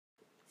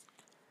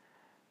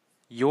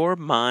Your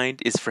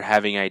mind is for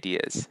having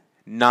ideas,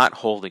 not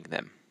holding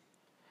them.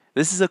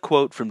 This is a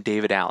quote from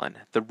David Allen,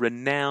 the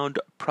renowned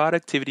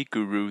productivity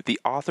guru, the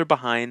author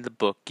behind the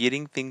book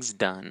Getting Things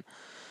Done.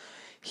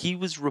 He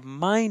was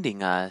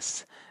reminding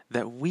us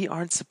that we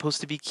aren't supposed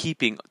to be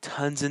keeping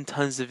tons and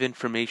tons of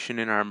information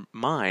in our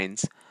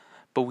minds,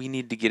 but we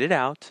need to get it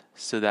out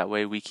so that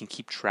way we can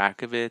keep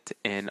track of it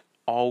and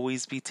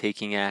always be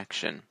taking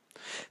action.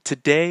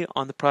 Today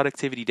on the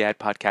Productivity Dad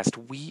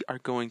podcast, we are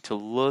going to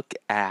look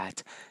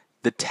at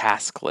the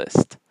task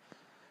list.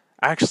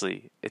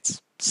 Actually,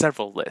 it's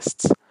several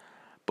lists,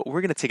 but we're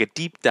going to take a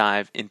deep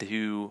dive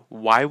into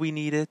why we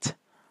need it,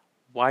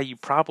 why you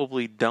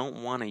probably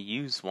don't want to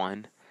use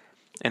one,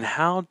 and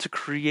how to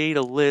create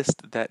a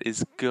list that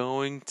is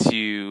going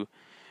to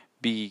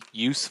be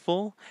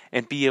useful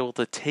and be able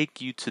to take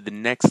you to the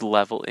next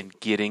level in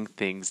getting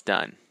things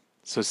done.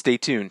 So stay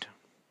tuned.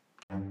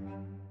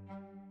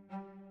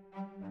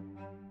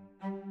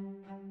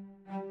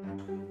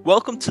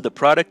 Welcome to the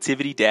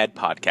Productivity Dad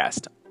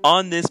podcast.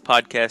 On this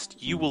podcast,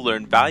 you will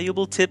learn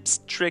valuable tips,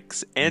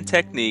 tricks, and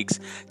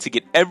techniques to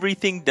get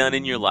everything done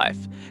in your life.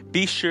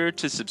 Be sure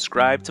to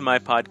subscribe to my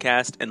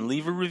podcast and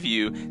leave a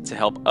review to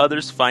help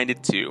others find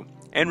it too.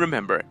 And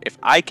remember, if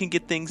I can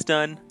get things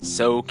done,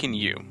 so can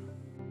you.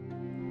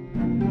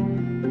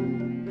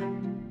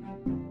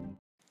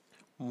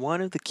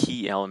 One of the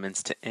key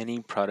elements to any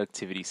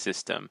productivity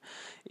system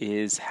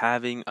is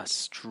having a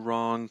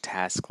strong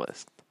task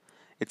list.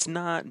 It's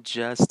not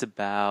just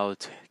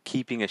about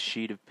keeping a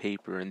sheet of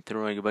paper and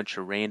throwing a bunch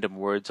of random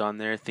words on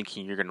there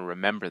thinking you're going to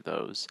remember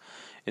those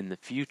in the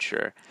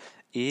future.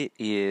 It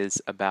is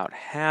about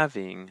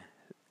having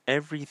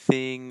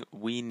everything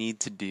we need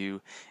to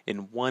do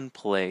in one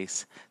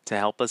place to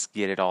help us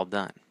get it all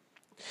done.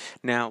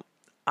 Now,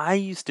 I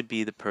used to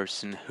be the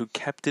person who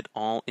kept it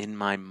all in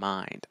my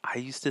mind. I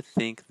used to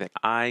think that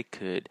I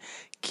could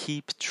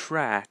keep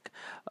track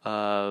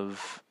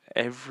of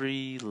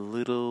every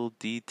little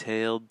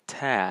detailed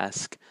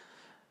task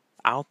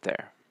out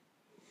there.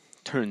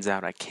 Turns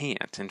out I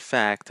can't. In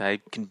fact, I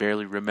can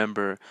barely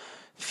remember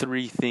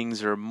 3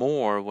 things or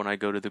more when I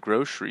go to the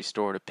grocery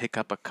store to pick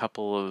up a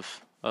couple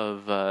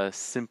of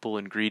simple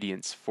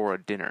ingredients for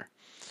a dinner.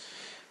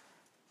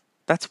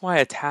 That's why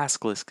a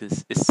task list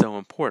is so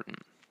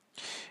important.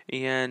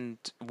 And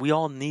we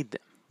all need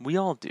them. We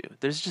all do.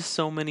 There's just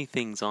so many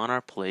things on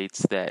our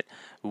plates that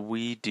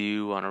we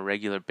do on a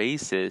regular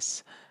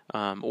basis,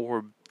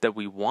 or that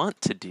we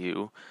want to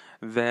do,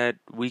 that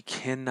we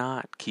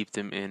cannot keep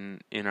them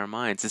in our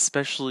minds,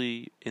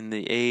 especially in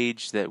the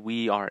age that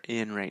we are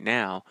in right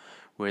now,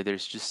 where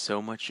there's just so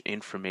much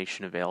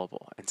information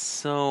available and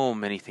so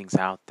many things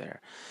out there.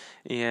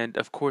 And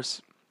of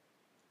course,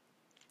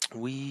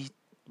 we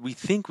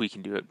think we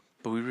can do it,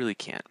 but we really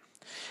can't.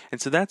 And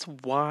so that's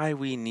why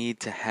we need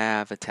to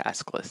have a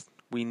task list.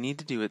 We need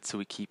to do it so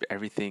we keep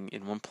everything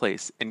in one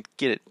place and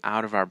get it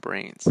out of our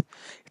brains.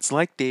 It's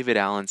like David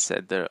Allen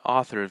said, the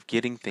author of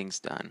Getting Things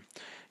Done.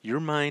 Your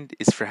mind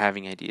is for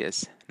having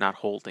ideas, not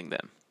holding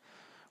them.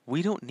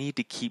 We don't need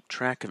to keep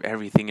track of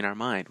everything in our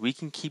mind. We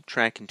can keep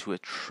track into a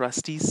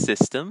trusty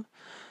system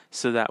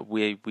so that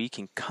way we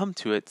can come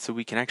to it so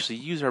we can actually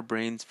use our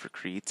brains for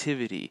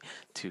creativity,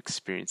 to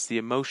experience the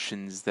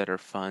emotions that are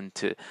fun,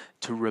 to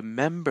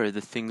remember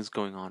the things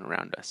going on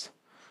around us.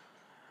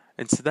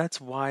 And so that's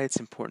why it's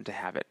important to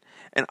have it.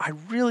 And I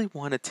really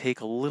want to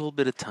take a little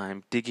bit of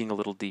time digging a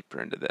little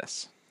deeper into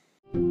this.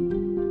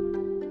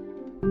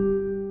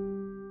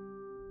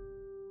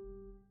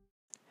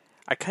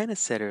 I kind of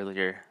said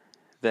earlier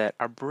that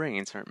our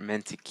brains aren't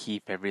meant to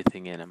keep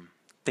everything in them.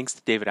 Thanks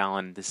to David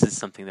Allen, this is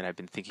something that I've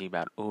been thinking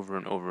about over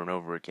and over and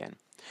over again.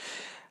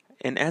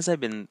 And as I've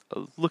been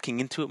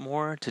looking into it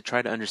more to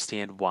try to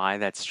understand why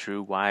that's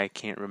true, why I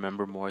can't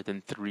remember more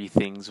than 3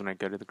 things when I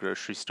go to the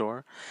grocery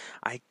store,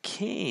 I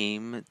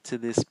came to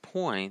this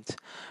point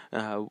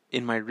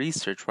in my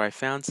research where I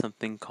found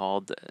something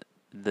called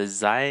the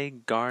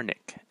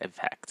Zeigarnik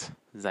effect.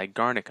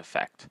 Zeigarnik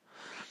effect.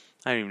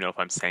 I don't even know if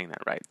I'm saying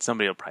that right.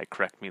 Somebody will probably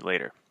correct me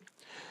later.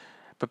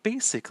 But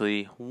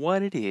basically,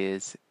 what it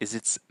is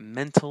it's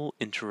mental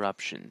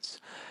interruptions.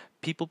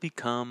 People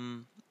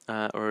become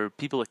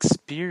people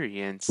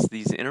experience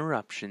these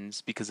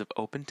interruptions because of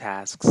open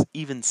tasks,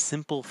 even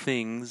simple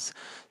things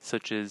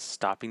such as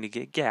stopping to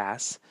get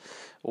gas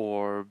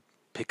or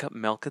pick up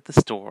milk at the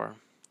store.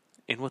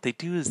 And what they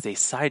do is they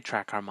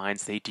sidetrack our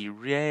minds, they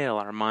derail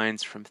our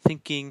minds from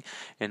thinking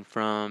and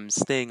from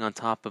staying on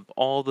top of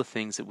all the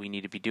things that we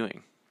need to be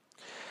doing.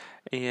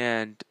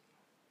 And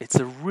it's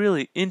a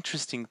really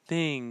interesting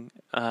thing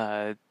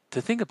to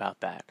think about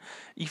that.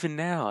 Even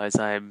now, as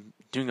I'm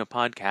doing a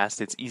podcast,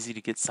 it's easy to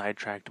get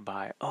sidetracked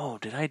by, oh,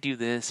 did I do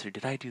this or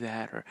did I do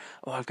that? Or,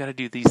 oh, I've got to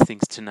do these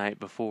things tonight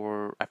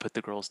before I put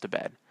the girls to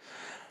bed.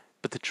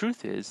 But the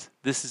truth is,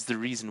 this is the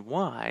reason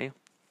why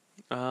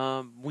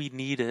we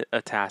need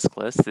a task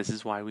list. This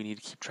is why we need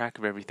to keep track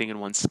of everything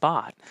in one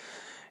spot.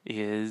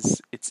 We're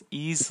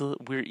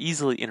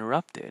easily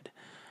interrupted.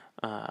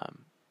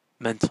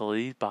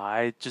 mentally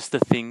by just the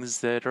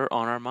things that are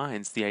on our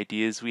minds, the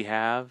ideas we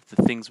have,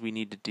 the things we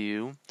need to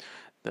do,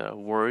 the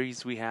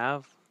worries we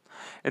have.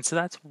 And so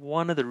that's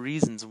one of the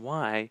reasons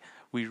why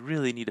we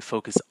really need to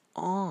focus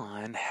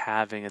on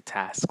having a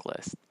task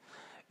list,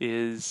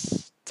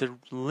 is to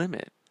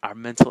limit our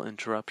mental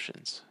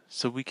interruptions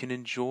so we can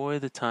enjoy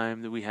the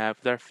time that we have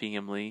with our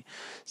family,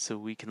 so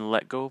we can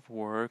let go of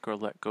work or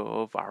let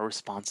go of our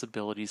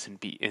responsibilities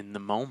and be in the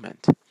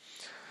moment.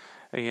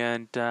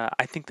 And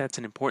I think that's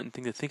an important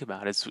thing to think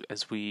about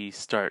as we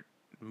start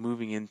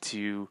moving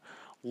into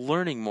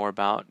learning more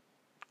about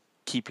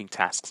keeping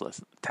task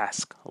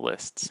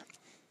lists.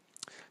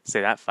 Say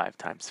that 5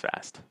 times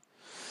fast.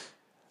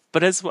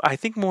 But as I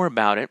think more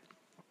about it,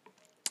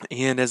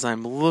 and as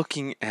I'm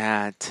looking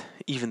at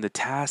even the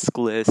task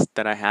list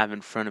that I have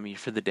in front of me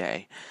for the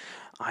day,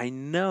 I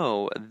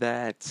know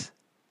that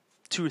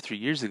 2 or 3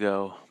 years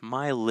ago,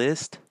 my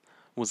list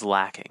was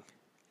lacking.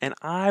 And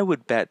I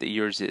would bet that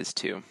yours is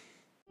too.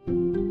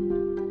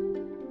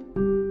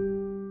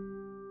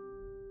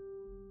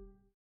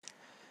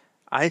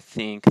 I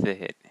think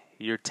that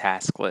your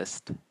task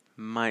list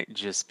might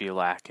just be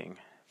lacking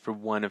for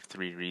one of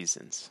 3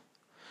 reasons.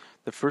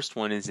 The first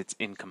one is it's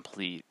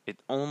incomplete. It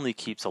only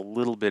keeps a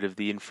little bit of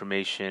the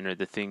information or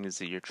the things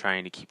that you're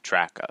trying to keep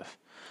track of.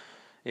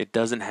 It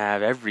doesn't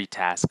have every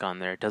task on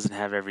there. It doesn't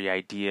have every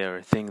idea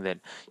or thing that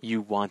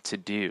you want to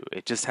do.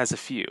 It just has a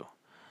few.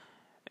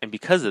 And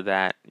because of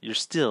that, you're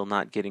still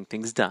not getting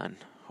things done,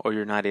 or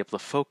you're not able to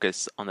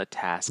focus on the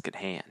task at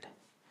hand.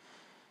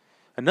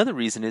 Another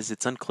reason is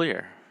it's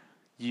unclear.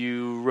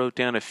 You wrote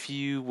down a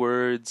few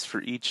words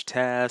for each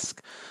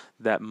task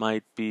that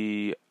might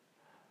be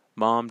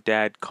mom,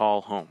 dad,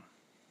 call home.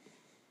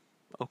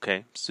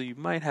 Okay, so you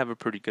might have a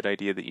pretty good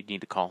idea that you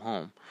need to call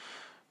home.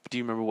 But do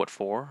you remember what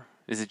for?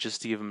 Is it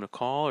just to give them a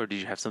call, or did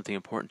you have something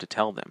important to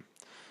tell them?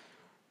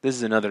 This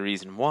is another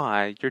reason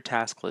why your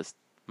task list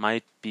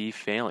might be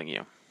failing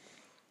you.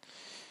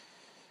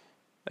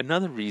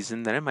 Another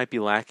reason that it might be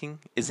lacking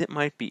is it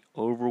might be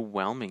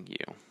overwhelming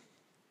you.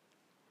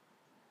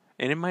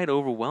 And it might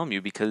overwhelm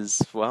you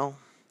because, well,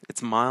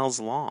 it's miles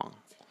long.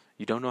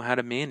 You don't know how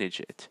to manage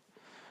it.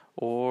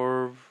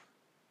 Or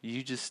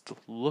you just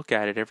look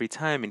at it every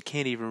time and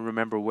can't even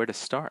remember where to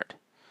start.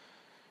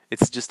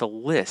 It's just a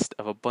list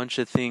of a bunch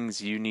of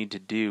things you need to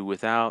do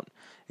without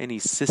any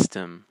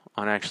system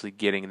on actually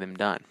getting them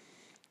done.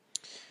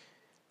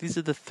 These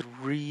are the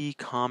 3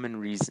 common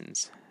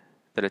reasons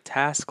that a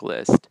task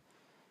list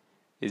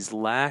is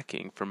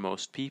lacking for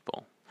most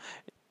people.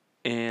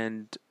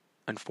 And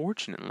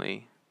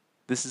unfortunately,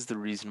 this is the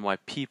reason why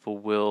people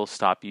will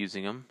stop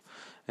using them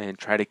and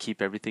try to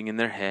keep everything in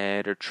their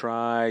head, or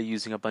try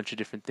using a bunch of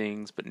different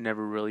things but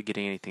never really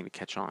getting anything to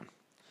catch on.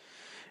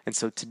 And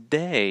so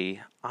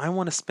today, I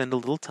want to spend a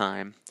little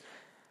time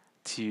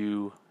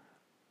to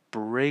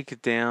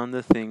break down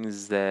the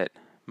things that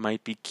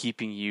might be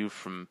keeping you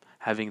from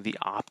having the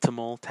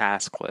optimal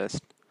task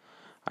list.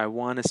 I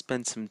want to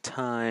spend some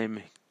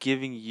time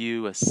giving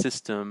you a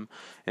system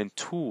and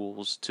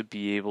tools to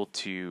be able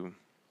to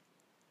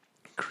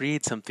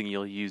create something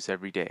you'll use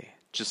every day,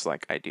 just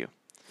like I do.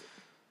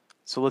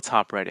 So let's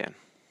hop right in.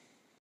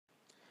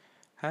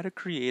 How to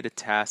create a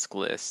task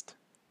list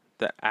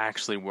that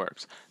actually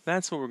works.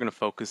 That's what we're going to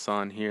focus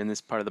on here in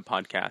this part of the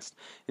podcast,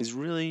 is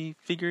really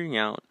figuring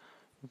out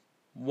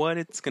what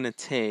it's going to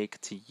take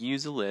to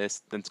use a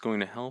list that's going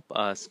to help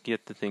us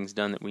get the things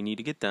done that we need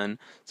to get done,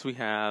 so we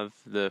have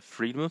the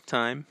freedom of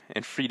time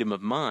and freedom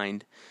of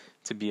mind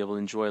to be able to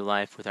enjoy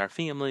life with our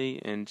family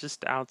and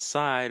just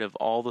outside of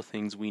all the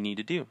things we need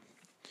to do.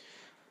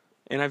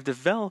 And I've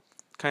developed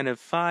kind of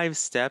 5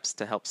 steps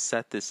to help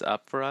set this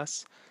up for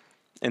us,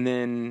 and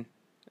then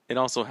it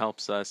also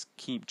helps us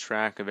keep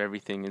track of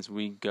everything as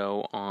we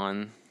go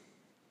on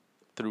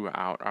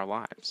throughout our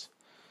lives.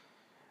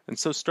 And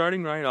so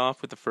starting right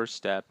off with the first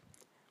step,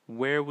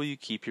 where will you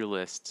keep your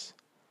lists?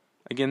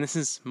 Again, this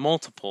is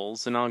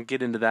multiples, and I'll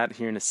get into that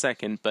here in a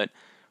second, but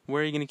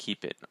where are you going to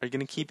keep it? Are you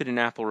going to keep it in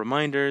Apple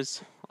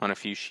Reminders, on a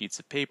few sheets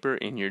of paper,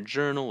 in your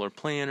journal or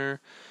planner?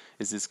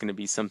 Is this going to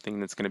be something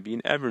that's going to be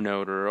an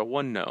Evernote or a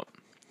OneNote?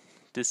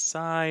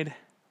 Decide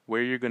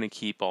where you're going to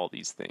keep all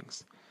these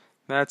things.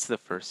 That's the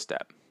first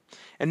step.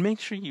 And make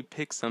sure you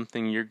pick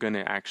something you're going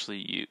to actually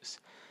use.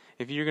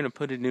 If you're going to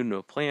put it into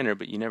a planner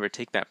but you never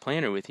take that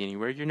planner with you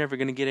anywhere, you're never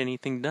going to get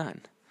anything done.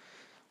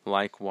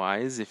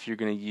 Likewise, if you're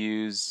going to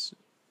use,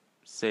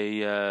 say,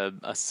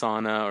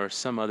 Asana or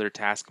some other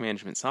task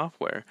management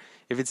software,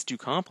 if it's too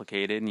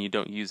complicated and you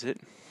don't use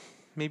it,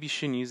 maybe you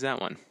shouldn't use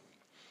that one.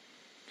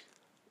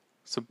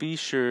 So be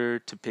sure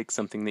to pick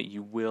something that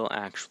you will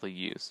actually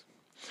use.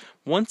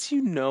 Once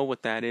you know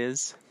what that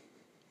is,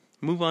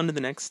 move on to the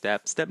next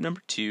step. Step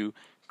number 2,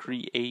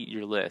 create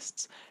your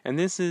lists. And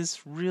this is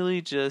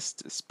really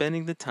just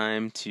spending the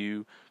time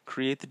to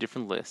create the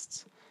different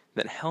lists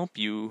that help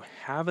you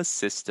have a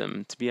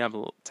system to be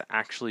able to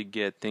actually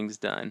get things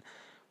done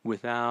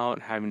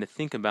without having to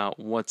think about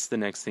what's the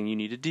next thing you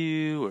need to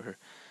do, or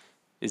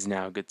is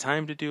now a good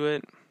time to do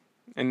it.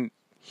 And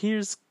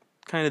here's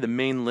kind of the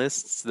main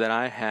lists that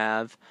I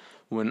have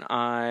when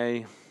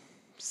I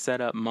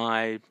set up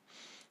my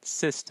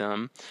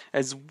system,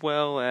 as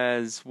well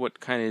as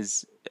what kind of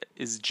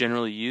is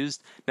generally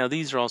used. Now,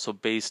 these are also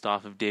based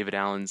off of David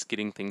Allen's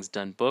Getting Things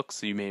Done book,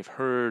 so you may have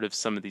heard of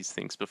some of these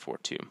things before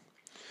too.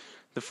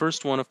 The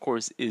first one, of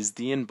course, is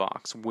the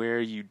inbox, where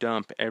you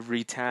dump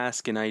every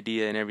task and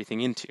idea and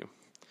everything into.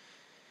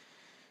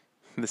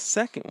 The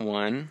second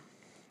one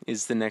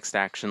is the next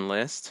action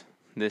list.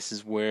 This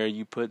is where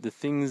you put the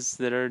things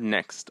that are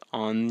next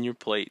on your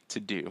plate to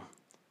do,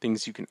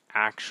 things you can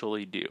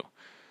actually do,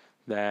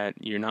 that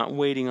you're not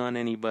waiting on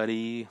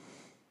anybody,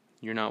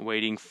 you're not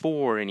waiting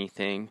for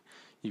anything,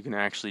 you can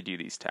actually do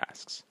these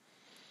tasks.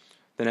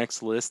 The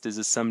next list is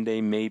a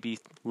someday maybe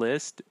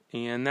list,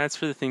 and that's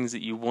for the things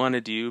that you want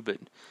to do, but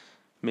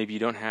maybe you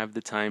don't have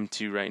the time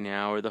to right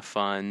now, or the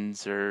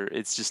funds, or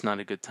it's just not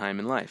a good time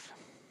in life.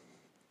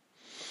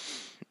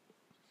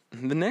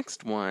 The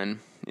next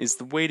one is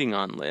the waiting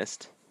on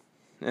list,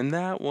 and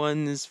that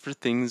one is for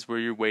things where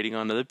you're waiting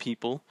on other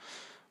people,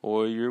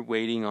 or you're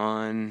waiting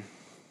on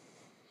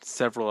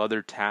several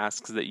other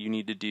tasks that you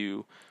need to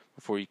do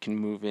before you can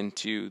move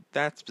into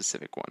that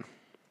specific one.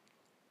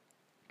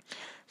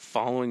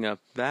 Following up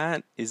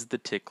that is the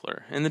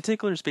tickler. And the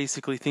tickler is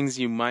basically things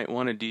you might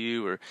want to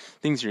do or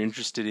things you're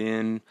interested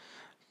in,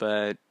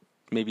 but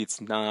maybe it's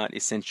not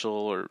essential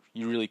or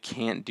you really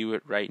can't do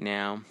it right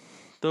now.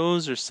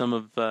 Those are some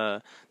of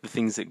the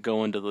things that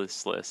go into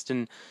this list.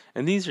 And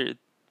these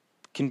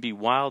can be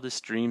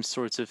wildest dreams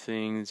sorts of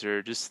things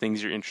or just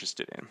things you're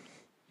interested in.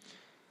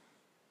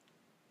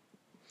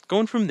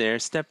 Going from there,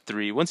 step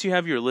 3, once you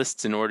have your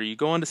lists in order, you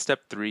go on to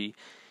step 3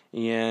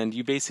 and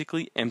you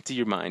basically empty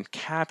your mind.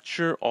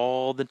 Capture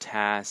all the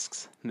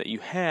tasks that you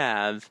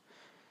have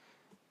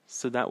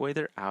so that way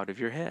they're out of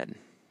your head.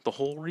 The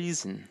whole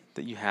reason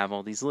that you have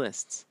all these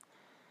lists.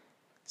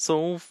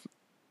 So,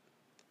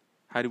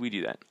 how do we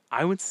do that?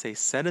 I would say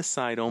set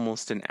aside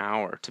almost an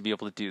hour to be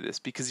able to do this,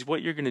 because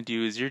what you're going to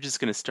do is you're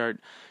just going to start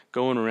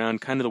going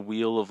around kind of the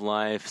wheel of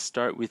life.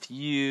 Start with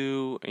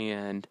you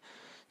and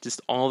just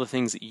all the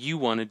things that you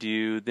want to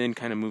do, then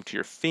kind of move to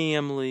your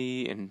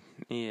family and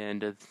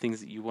things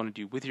that you want to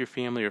do with your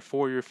family or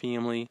for your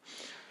family.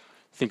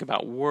 Think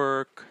about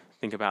work,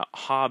 think about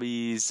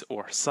hobbies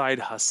or side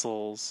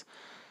hustles.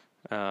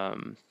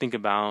 Think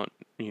about,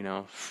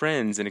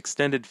 friends and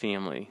extended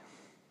family,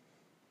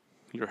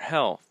 your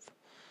health,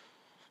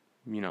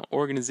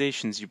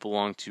 organizations you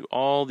belong to,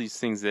 all these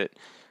things that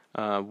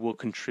will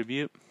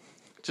contribute.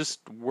 Just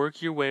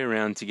work your way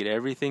around to get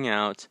everything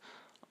out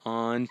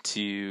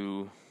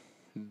onto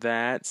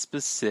that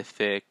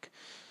specific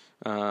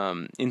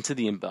into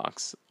the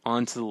inbox,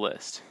 onto the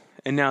list.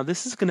 And now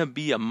this is going to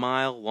be a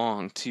mile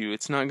long too.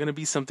 It's not going to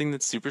be something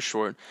that's super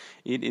short.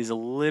 It is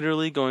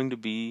literally going to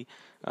be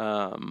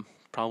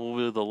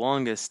probably the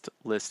longest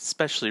list,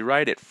 especially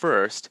right at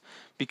first,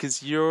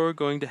 because you're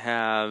going to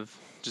have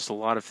just a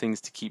lot of things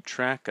to keep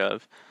track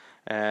of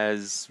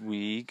as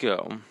we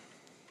go.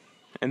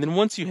 And then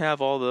once you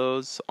have all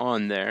those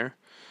on there,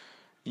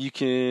 you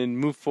can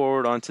move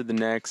forward onto the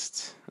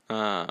next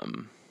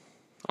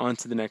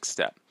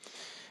step.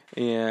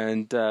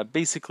 And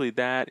basically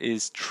that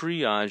is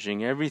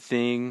triaging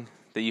everything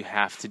that you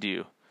have to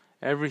do,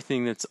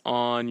 everything that's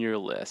on your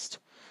list.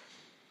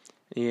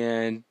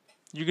 And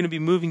you're going to be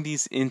moving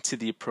these into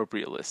the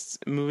appropriate lists,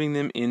 moving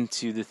them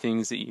into the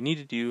things that you need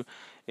to do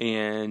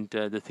and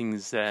the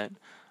things that,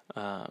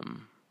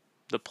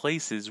 the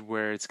places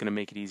where it's going to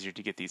make it easier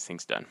to get these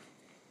things done.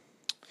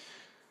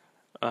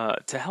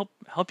 To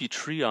help you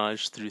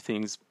triage through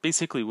things,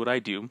 basically what I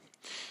do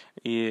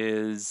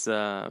is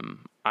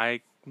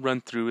I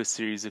run through a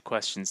series of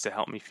questions to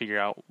help me figure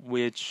out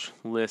which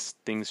list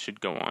things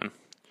should go on.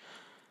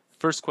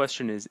 First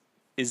question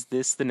is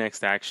this the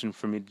next action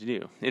for me to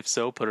do? If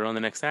so, put it on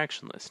the next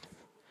action list.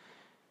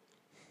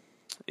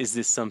 Is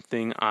this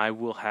something I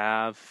will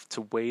have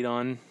to wait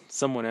on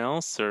someone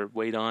else or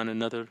wait on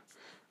another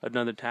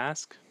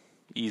task?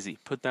 Easy.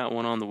 Put that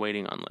one on the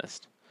waiting on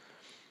list.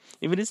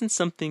 If it isn't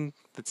something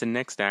that's a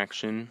next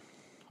action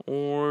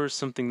or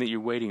something that you're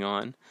waiting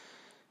on,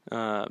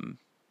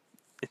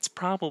 it's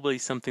probably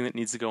something that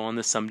needs to go on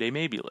the someday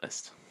maybe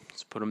list.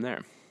 Let's put them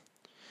there.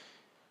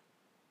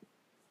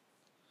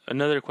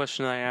 Another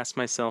question I ask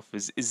myself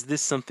is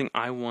this something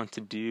I want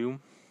to do,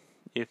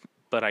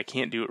 but I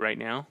can't do it right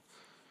now?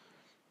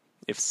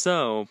 If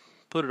so,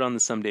 put it on the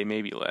someday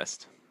maybe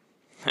list.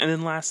 And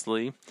then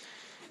lastly,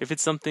 if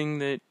it's something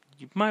that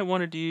you might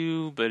want to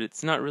do, but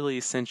it's not really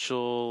essential,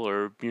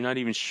 or you're not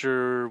even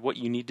sure what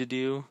you need to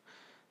do,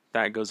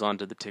 that goes on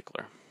to the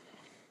tickler.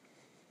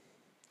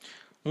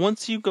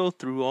 Once you go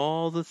through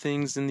all the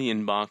things in the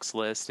inbox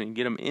list and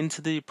get them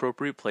into the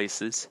appropriate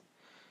places,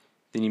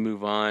 then you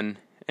move on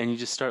and you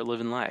just start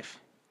living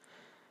life.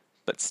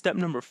 But step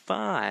number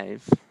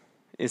 5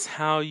 is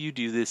how you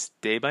do this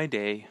day by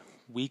day,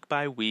 week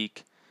by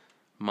week,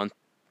 month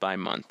by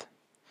month.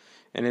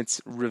 And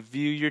it's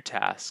review your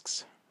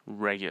tasks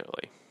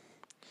regularly.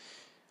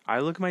 I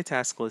look at my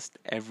task list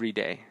every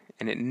day,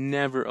 and it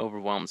never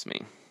overwhelms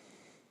me.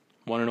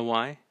 Want to know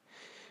why?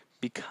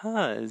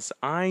 because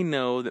I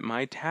know that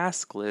my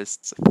task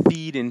lists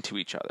feed into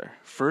each other.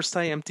 First,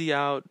 I empty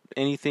out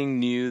anything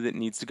new that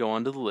needs to go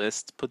onto the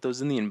list, put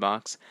those in the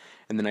inbox,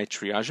 and then I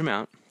triage them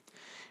out.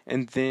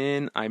 And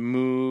then I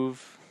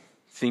move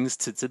things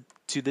to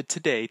the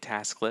today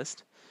task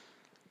list.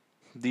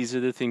 These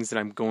are the things that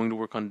I'm going to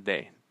work on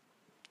today.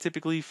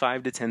 Typically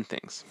 5 to 10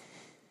 things.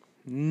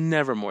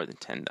 Never more than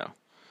 10 though.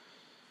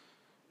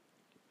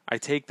 I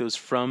take those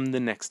from the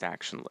next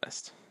action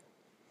list.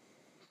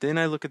 Then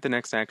I look at the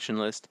next action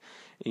list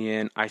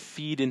and I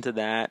feed into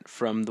that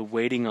from the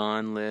waiting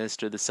on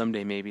list or the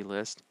someday maybe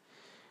list.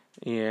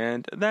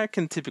 And that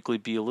can typically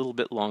be a little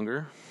bit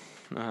longer,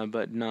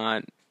 but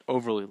not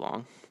overly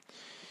long.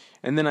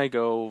 And then I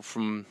go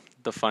from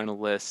the final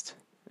list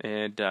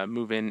and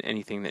move in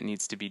anything that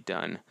needs to be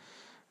done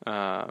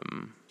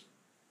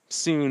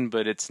soon,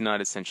 but it's not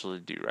essential to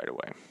do right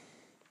away.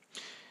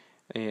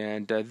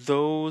 And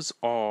those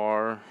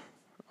are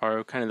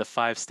kind of the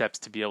 5 steps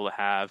to be able to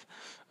have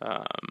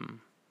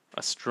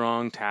a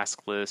strong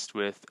task list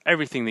with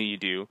everything that you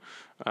do,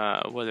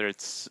 whether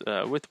it's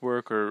with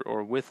work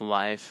or with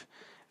life,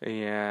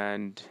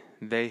 and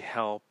they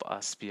help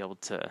us be able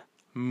to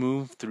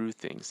move through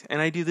things.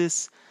 And I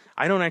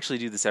don't actually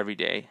do this every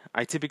day.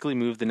 I typically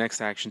move the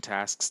next action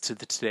tasks to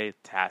the today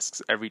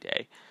tasks every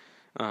day.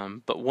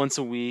 But once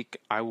a week,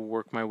 I will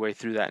work my way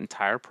through that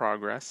entire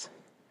progress.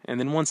 And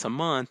then once a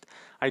month,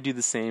 I do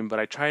the same, but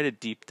I try to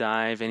deep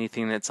dive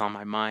anything that's on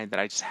my mind that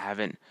I just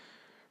haven't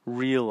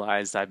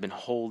realized I've been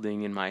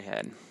holding in my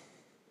head.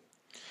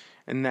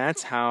 And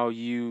that's how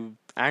you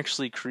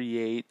actually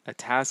create a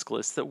task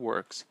list that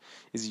works,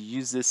 is you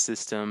use this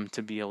system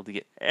to be able to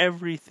get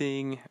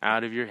everything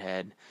out of your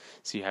head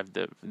so you have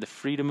the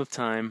freedom of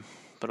time,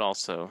 but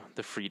also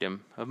the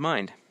freedom of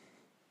mind.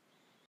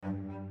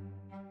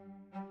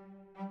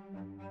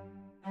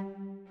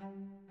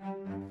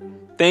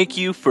 Thank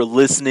you for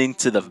listening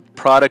to the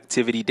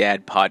Productivity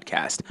Dad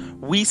podcast.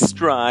 We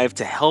strive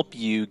to help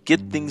you get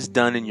things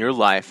done in your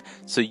life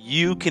so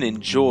you can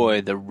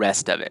enjoy the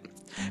rest of it.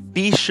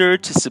 Be sure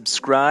to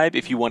subscribe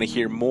if you want to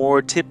hear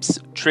more tips,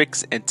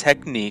 tricks, and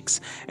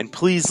techniques, and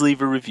please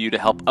leave a review to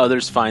help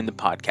others find the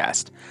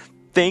podcast.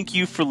 Thank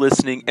you for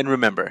listening, and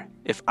remember,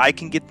 if I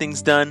can get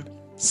things done,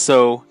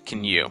 so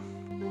can you.